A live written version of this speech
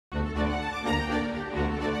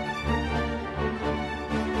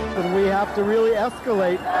and we have to really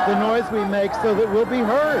escalate the noise we make so that we'll be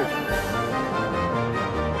heard.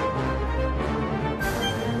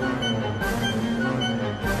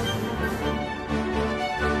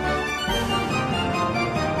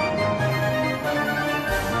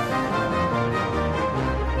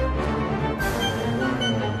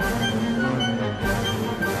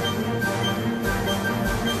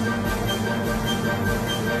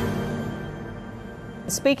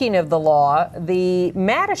 Speaking of the law, the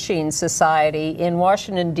Mattachine Society in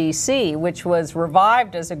Washington, D.C., which was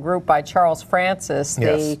revived as a group by Charles Francis,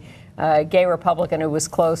 the gay Republican who was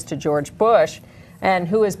close to George Bush, and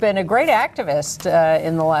who has been a great activist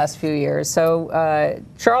in the last few years. So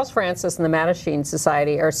Charles Francis and the Mattachine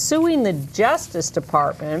Society are suing the Justice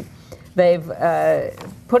Department. They've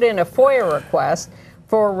put in a FOIA request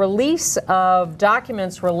for release of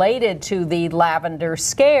documents related to the Lavender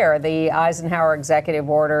Scare, the Eisenhower executive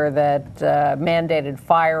order that mandated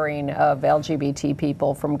firing of LGBT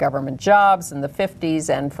people from government jobs in the 50s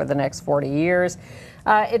and for the next 40 years.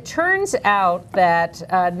 It turns out that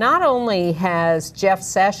not only has Jeff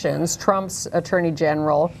Sessions, Trump's attorney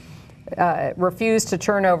general, refused to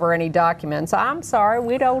turn over any documents. I'm sorry,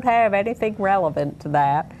 we don't have anything relevant to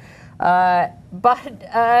that. But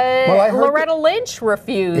Loretta Lynch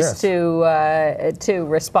refused to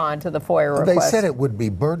respond to the FOIA request. They said it would be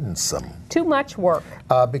burdensome. Too much work.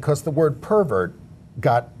 Because the word pervert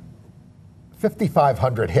got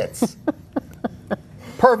 5,500 hits.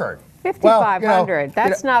 Pervert. 5,500.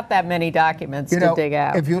 That's not that many documents to dig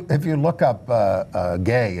out. If you look up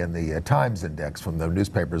gay in the Times Index from the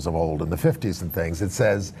newspapers of old in the 50s and things, it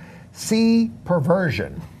says, see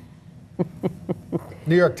perversion.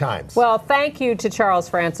 New York Times. Well, thank you to Charles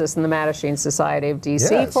Francis and the Mattachine Society of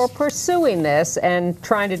D.C. for pursuing this and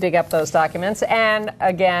trying to dig up those documents. And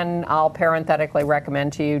again, I'll parenthetically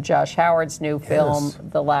recommend to you Josh Howard's new film,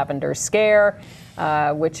 The Lavender Scare,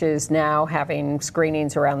 which is now having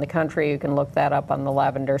screenings around the country. You can look that up on the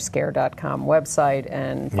lavenderscare.com website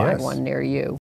and find one near you.